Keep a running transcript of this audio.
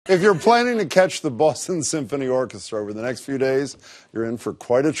If you're planning to catch the Boston Symphony Orchestra over the next few days, you're in for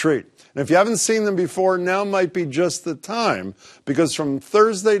quite a treat. And if you haven't seen them before, now might be just the time, because from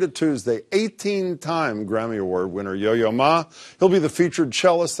Thursday to Tuesday, 18-time Grammy Award winner Yo-Yo Ma, he'll be the featured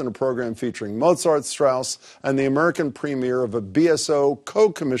cellist in a program featuring Mozart, Strauss, and the American premiere of a BSO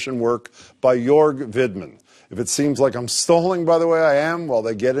co-commissioned work by Jörg Widmann. If it seems like I'm stalling, by the way, I am, while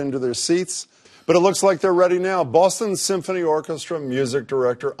they get into their seats. But it looks like they're ready now. Boston Symphony Orchestra music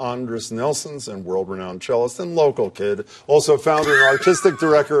director Andris Nelsons and world-renowned cellist and local kid, also founder and artistic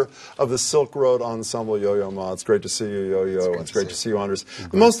director of the Silk Road Ensemble, Yo-Yo Ma. It's great to see you, Yo-Yo. It's great to see you, Andris.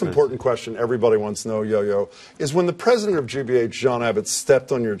 The most important question everybody wants to know, Yo-Yo, is when the president of GBH, John Abbott,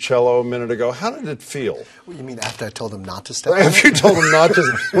 stepped on your cello a minute ago, how did it feel? Well, you mean after I told him not to step on After it? you told him not to?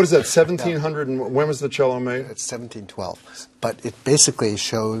 What is that, 1700? And when was the cello made? It's 1712. But it basically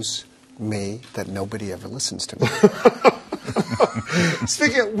shows me that nobody ever listens to me.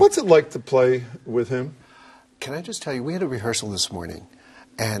 Speaking of, what's it like to play with him? Can I just tell you, we had a rehearsal this morning,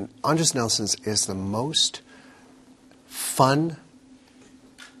 and Andris Nelsons is the most fun,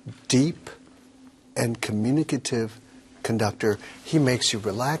 deep, and communicative conductor. He makes you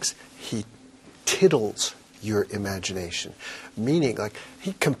relax. He tickles your imagination, meaning, like,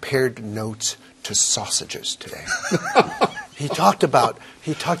 he compared notes to sausages today. He talked about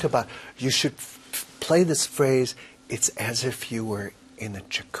you should play this phrase, it's as if you were in a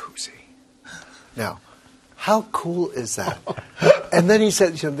jacuzzi. Now, how cool is that? And then he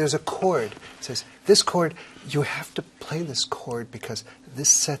said, you know, there's a chord. He says, this chord, you have to play this chord because this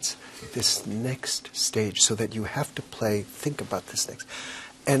sets this next stage so that you have to play, think about this next.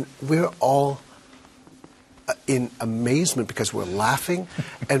 And we're all in amazement because we're laughing,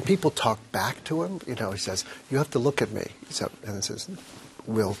 and people talk back to him. You know, he says, you have to look at me. So, and it says,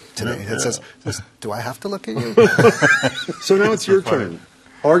 Will, today. Yeah. It says, do I have to look at you? So now it's your turn.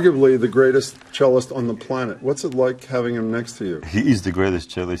 Arguably the greatest cellist on the planet. What's it like having him next to you? He is the greatest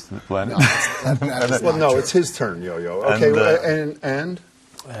cellist on the planet. Well, no, it's his turn, Yo-Yo. Okay, and?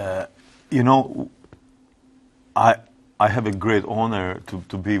 You know, I have a great honor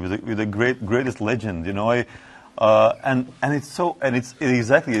to be with the greatest legend. You know, and it's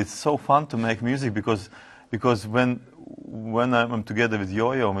so fun to make music because when I'm together with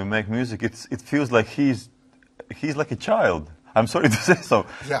Yo-Yo and we make music, it feels like he's like a child. I'm sorry to say so.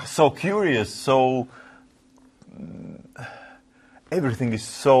 Yeah. So curious, so everything is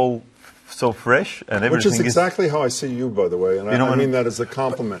so fresh, and everything which is exactly how I see you, by the way, and I mean that as a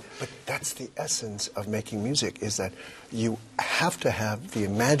compliment. But that's the essence of making music, is that you have to have the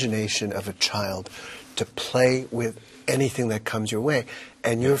imagination of a child to play with anything that comes your way,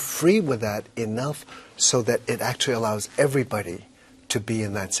 and you're free with that enough so that it actually allows everybody to be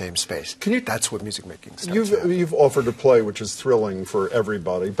in that same space. That's what music making starts. You've offered to play, which is thrilling for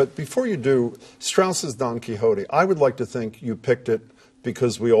everybody, but before you do, Strauss's Don Quixote, I would like to think you picked it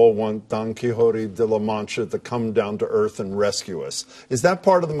because we all want Don Quixote de la Mancha to come down to earth and rescue us. Is that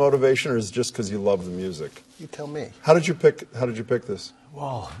part of the motivation, or is it just because you love the music? You tell me. How did you pick this?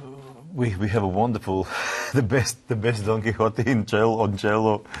 Well, we have a wonderful, the best Don Quixote on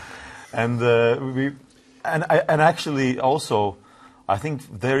cello, and actually also, I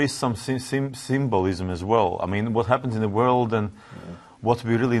think there is some symbolism as well. I mean, what happens in the world and what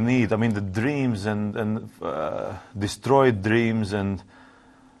we really need. I mean, the dreams and destroyed dreams, and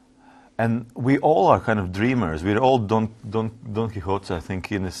we all are kind of dreamers. We're all Don Quixotes, I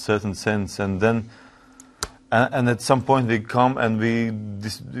think, in a certain sense. And then, and at some point we come and we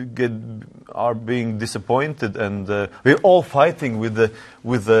are being disappointed, and we're all fighting with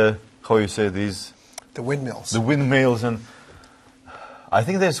the how you say these, the windmills. The windmills, and I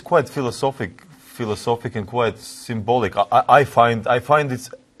think there's quite philosophic and quite symbolic. I find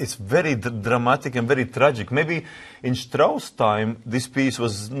it's very dramatic and very tragic. Maybe in Strauss' time this piece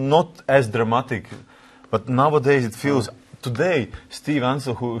was not as dramatic, but nowadays it feels. Today, Steve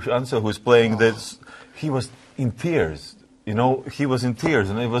Ansel, who's playing this, he was in tears. You know, he was in tears,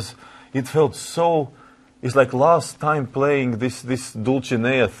 and it felt so. It's like last time playing this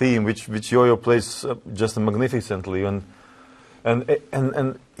Dulcinea theme, which Yo-Yo plays just magnificently, and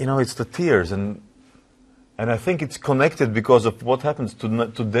you know, it's the tears, and I think it's connected because of what happens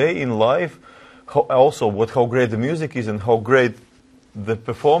today in life, how great the music is and how great the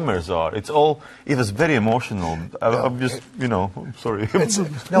performers are. It was very emotional. I'm just, you know, sorry.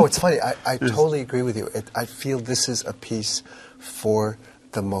 No, it's funny. I totally agree with you. I feel this is a piece for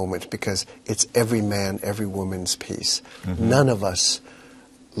the moment because it's every man, every woman's piece. Mm-hmm. None of us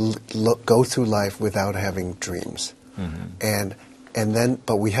go through life without having dreams. Mm-hmm. And then,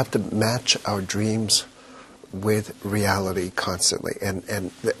 but we have to match our dreams with reality constantly. And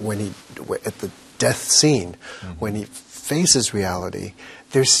when at the death scene, when he faces reality,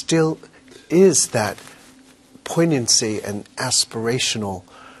 there still is that poignancy and aspirational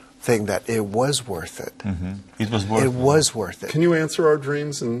thing that it was worth it. It was worth it. It was worth it. Can you answer our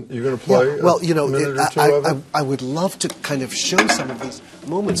dreams? And you're going to play Well, a minute or two of it? I would love to kind of show some of these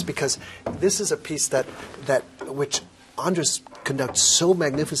moments, because this is a piece that which Andris conducts so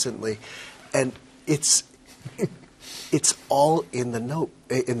magnificently, and it's all in the note,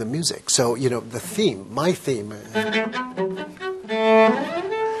 in the music. So, the theme, my theme,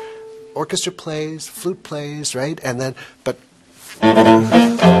 orchestra plays, flute plays, right? And then, but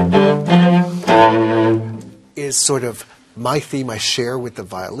is sort of my theme I share with the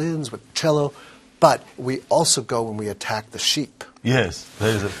violins, with cello, but we also go and we attack the sheep. Yes, there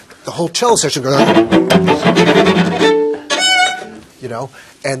is The whole cello section goes,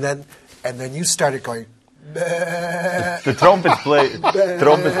 and then you started going, the trumpets play,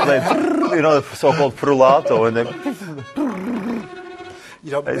 the so-called frullato, and then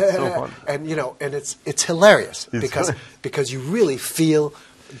it's so fun. and it's hilarious It's because you really feel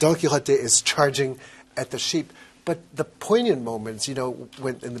Don Quixote is charging at the sheep. But the poignant moments,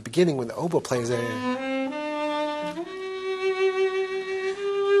 when in the beginning when the oboe plays,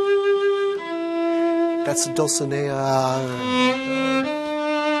 that's the Dulcinea.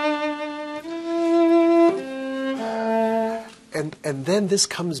 And then this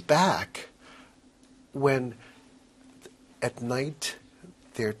comes back when at night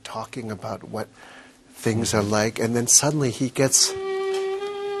they're talking about what things are like, and then suddenly he gets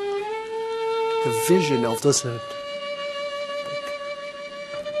the vision of this.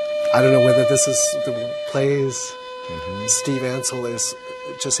 I don't know whether this is the plays Steve Ansel is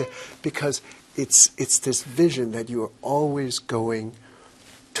just saying, because it's this vision that you are always going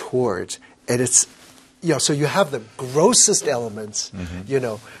towards, and it's so you have the grossest elements,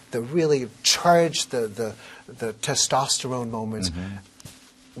 the really charged, the testosterone moments,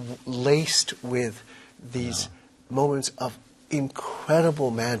 laced with these moments of incredible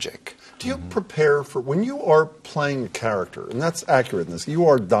magic. Do you prepare for, when you are playing a character, and that's accurate in this, you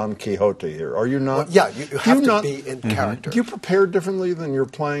are Don Quixote here, are you not? Well, yeah, you have to be in character. Do you prepare differently than you're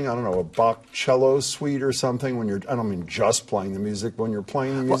playing, I don't know, a Bach cello suite or something, when you're, I don't mean just playing the music, when you're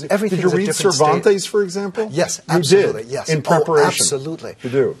playing the music? Well, did you read Cervantes, for example? Yes, you absolutely, did, yes. in preparation? Absolutely. You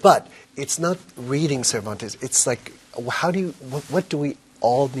do? But it's not reading Cervantes, it's like, what do we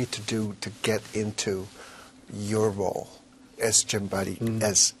all need to do to get into your role as Jim Braude,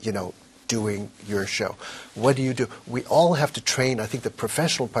 as, doing your show? What do you do? We all have to train. I think the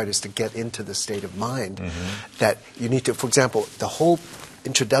professional part is to get into the state of mind that you need to, for example, the whole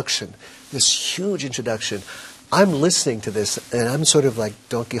introduction, this huge introduction, I'm listening to this and I'm sort of like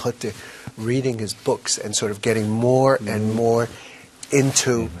Don Quixote reading his books and sort of getting more and more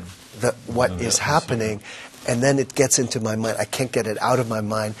into what is happening, and then it gets into my mind. I can't get it out of my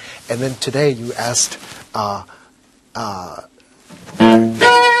mind. And then today you asked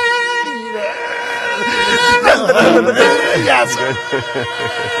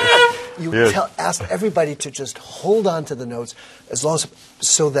asked everybody to just hold on to the notes as long as,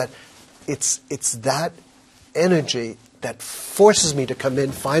 so that it's that energy that forces me to come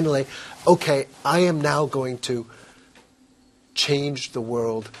in finally. Okay, I am now going to change the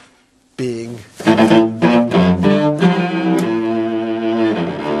world, being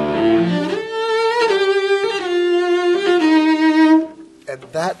and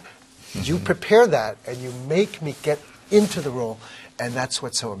that you prepare that and you make me get into the role, and that's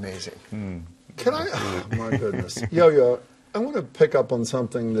what's so amazing. Can I? Oh, my goodness. Yo-Yo, I want to pick up on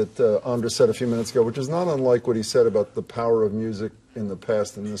something that Andris said a few minutes ago, which is not unlike what he said about the power of music in the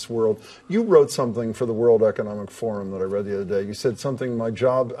past in this world. You wrote something for the World Economic Forum that I read the other day. You said something, my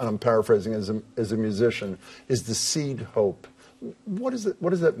job, and I'm paraphrasing, as a musician, is to seed hope. What is it? What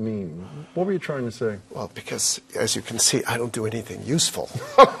does that mean? What were you trying to say? Well, because as you can see, I don't do anything useful.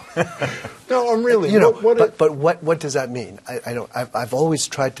 No, I'm really. But what does that mean? I don't. I've always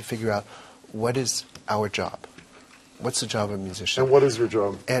tried to figure out what is our job. What's the job of a musician? And what is your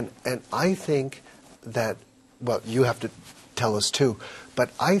job? And I think that, well, you have to tell us too, but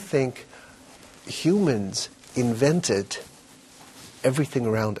I think humans invented everything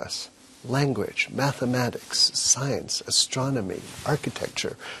around us. Language, mathematics, science, astronomy,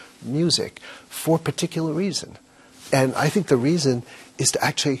 architecture, music, for a particular reason. And I think the reason is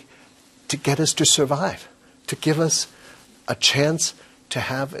to get us to survive, to give us a chance to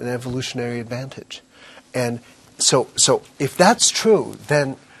have an evolutionary advantage. And so if that's true,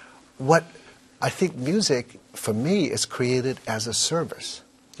 then what I think music, for me, is created as a service.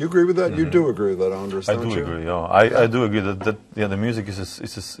 You agree with that? You do agree with that, Andris, I don't do you? agree. Yeah. I do agree that yeah, the music is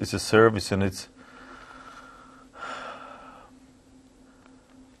a service, and it's.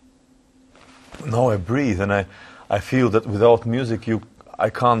 Now I breathe, and I feel that without music,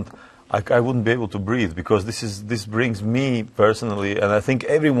 I wouldn't be able to breathe, because this brings me personally, and I think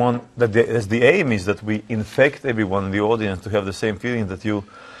everyone, the aim is that we infect everyone in the audience to have the same feeling that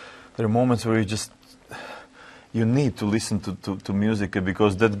there are moments where you need to listen to music,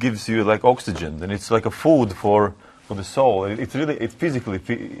 because that gives you like oxygen, and it's like a food for the soul. It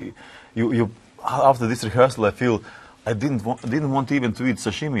physically, you after this rehearsal, I feel I didn't want even to eat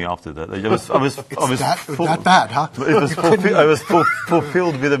sashimi after that. I was that bad, huh? It was I was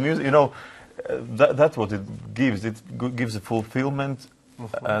fulfilled with the music. You know, that's what it gives. It gives a fulfillment,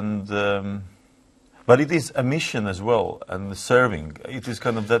 and but it is a mission as well, and serving. It is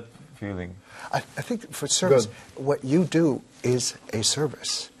kind of that feeling. I think for service, what you do is a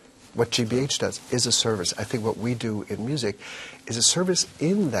service. What GBH does is a service. I think what we do in music is a service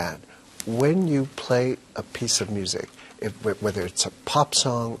in that when you play a piece of music, whether it's a pop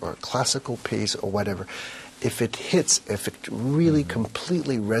song or a classical piece or whatever, if it hits, if it really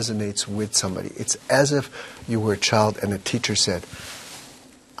completely resonates with somebody, it's as if you were a child and a teacher said,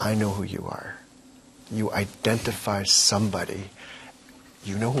 I know who you are. You identify somebody.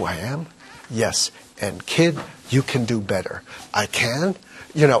 You know who I am? Yes. And kid, you can do better. I can?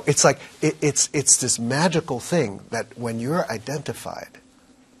 You know, it's like, it's this magical thing that when you're identified,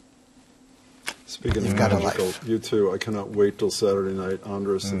 Speaking You've of got a magical, life. you too. I cannot wait till Saturday night,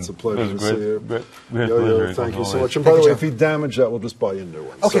 Andris. It's a pleasure to It was see you. great Yo-Yo, pleasure, thank you so always. much. And by the Thank way, you, if you damage that, we'll just buy you a new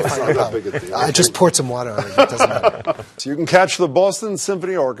one. okay, So it's fine, not no that big a problem. deal. I just poured some water on it. It doesn't matter. So you can catch the Boston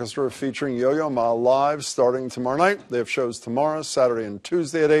Symphony Orchestra featuring Yo-Yo Ma live starting tomorrow night. They have shows tomorrow, Saturday, and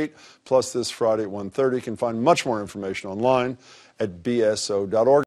Tuesday at 8, plus this Friday at 1:30. You can find much more information online at bso.org.